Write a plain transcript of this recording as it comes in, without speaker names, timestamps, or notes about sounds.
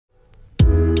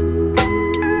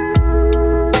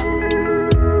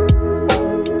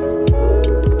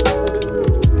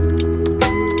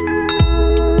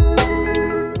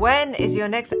your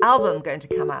next album going to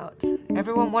come out?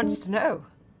 Everyone wants to know.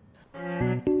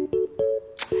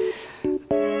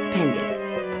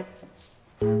 Pending.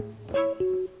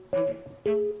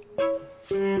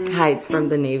 Hi, it's from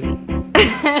the Navy.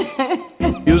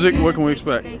 Music, what can we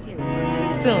expect?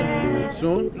 Soon.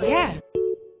 Soon? Yeah.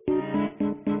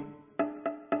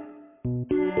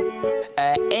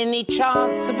 Any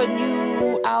chance of a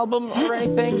new album or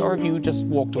anything, or have you just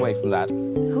walked away from that?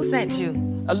 Who sent you?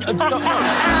 No.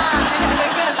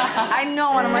 I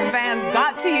know one of my fans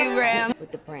got to you, Graham.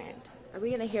 With the brand. Are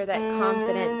we gonna hear that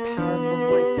confident, powerful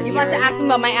voice of yours? You want to ask me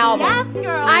about my album? Yes,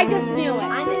 girl. I just knew it.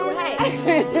 I knew. Hey.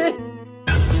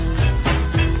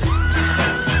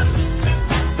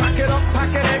 Pack it up,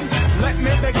 pack it in, let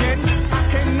me begin. I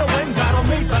came to win, battle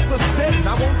me, that's a sin. I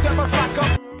won't ever slack up.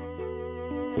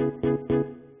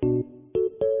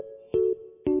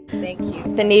 Thank you.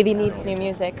 The Navy needs new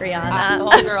music, Rihanna.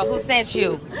 Oh, girl, who sent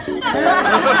you?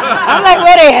 I'm like,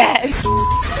 where they at? It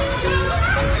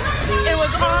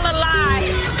was all a lie.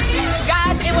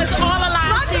 Guys, it was all a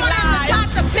lie. She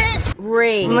lied.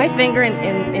 Ray. My finger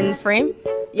in the frame.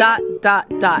 Yeah. Dot.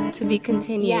 To be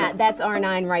continued. Yeah, that's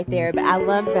R9 right there. But I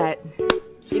love that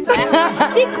she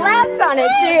clapped. She clapped on it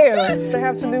too. They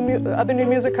have some other new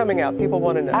music coming out. People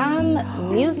want to know.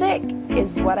 Music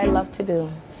is what I love to do.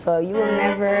 So you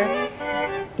never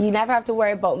have to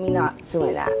worry about me not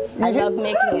doing that. I love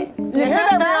making it. You hear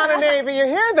that, Rihanna Navy? You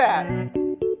hear that?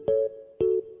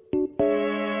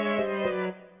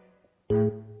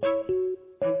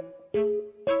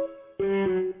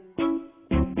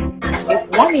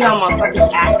 If one of y'all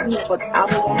motherfuckers ask me what the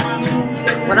album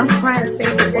is, what I'm trying to say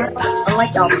to them, I'm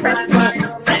like y'all press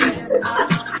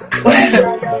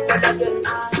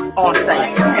on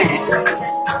site.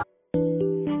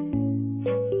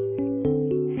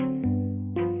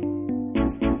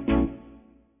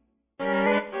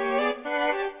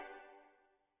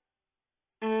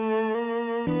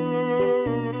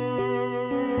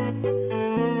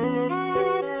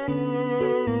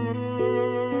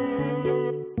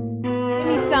 Give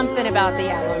me something about the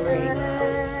album, Ray.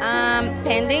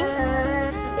 Pending.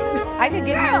 I could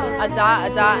give you a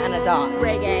dot, and a dot.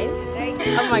 Reggae.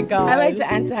 Oh my God. I like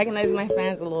to antagonize my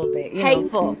fans a little bit. You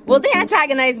Hateful. know? Well, they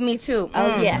antagonize me too.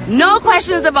 Oh yeah. No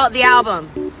questions about the album.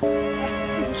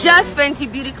 Just Fenty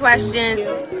Beauty questions.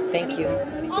 Thank you.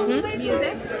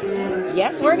 Music.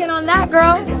 Yes, working on that,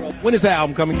 girl. When is the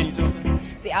album coming? Can you tell me?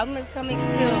 The album is coming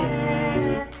soon.